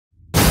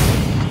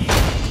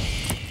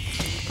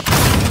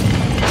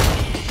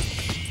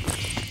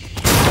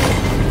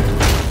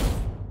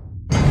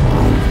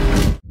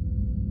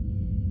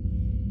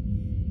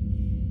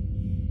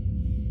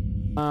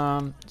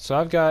So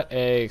I've got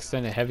a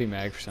extended heavy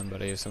mag for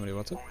somebody if somebody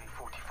wants it.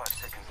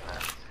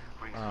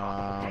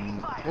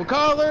 What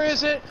color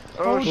is it?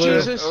 Oh, shit.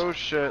 Jesus. Oh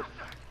shit.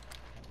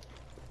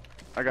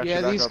 I got you.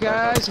 Yeah, Back these up,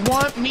 back guys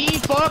want me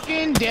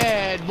fucking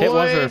dead, boy. Hit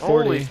one for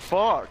 40. Holy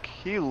fuck.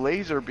 He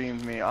laser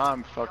beamed me.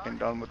 I'm fucking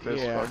done with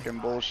this fucking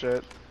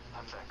bullshit.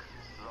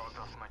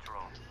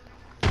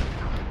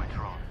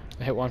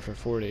 I hit one for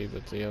 40,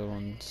 but the other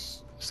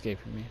one's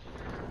escaping me.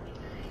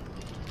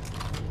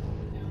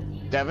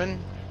 Devin,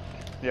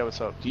 Yeah,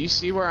 what's up? do you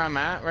see where I'm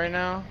at right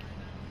now?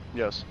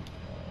 Yes.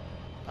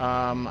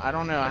 I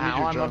don't know I need how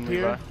your I'm drone, up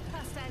here. Levi.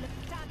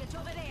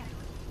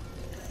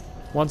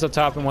 One's up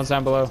top and one's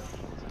down below.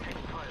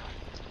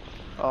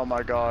 Oh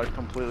my god,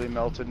 completely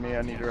melted me.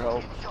 I need your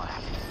help.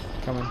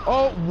 Coming.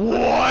 Oh,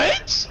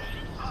 what?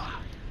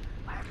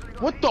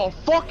 What the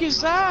fuck is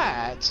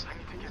that?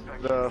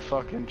 The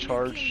fucking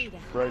charge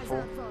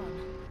rifle.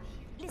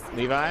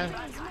 Levi, I'm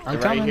they're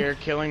right coming. here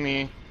killing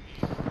me.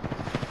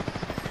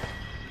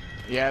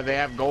 Yeah, they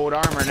have gold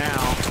armor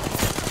now.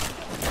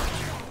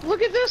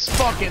 Look at this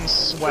fucking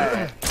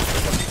sweat.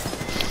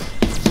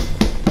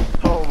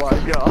 Oh my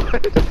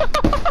god.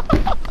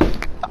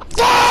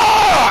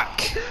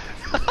 Fuck!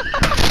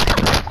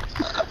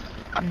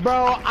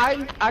 Bro,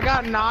 I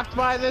got knocked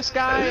by this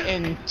guy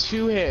in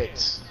 2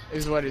 hits,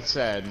 is what it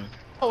said.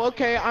 Oh,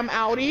 okay, I'm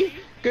outie.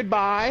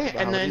 Goodbye.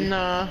 And then,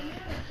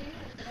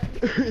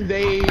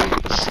 they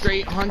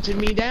straight hunted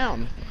me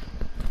down.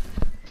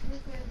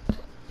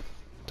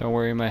 Don't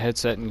worry, my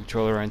headset and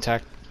controller are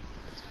intact.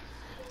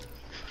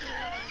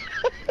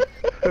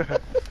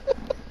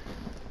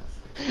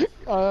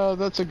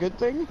 That's a good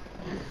thing.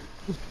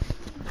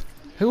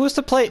 Who was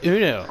to play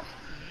Uno?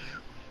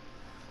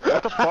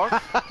 What the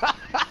fuck?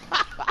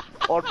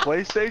 On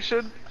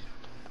PlayStation?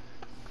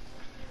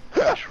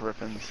 Gosh,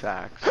 ripping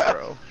sacks,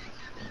 bro.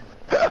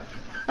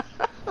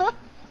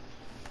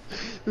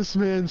 This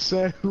man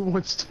said who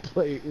wants to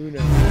play Uno.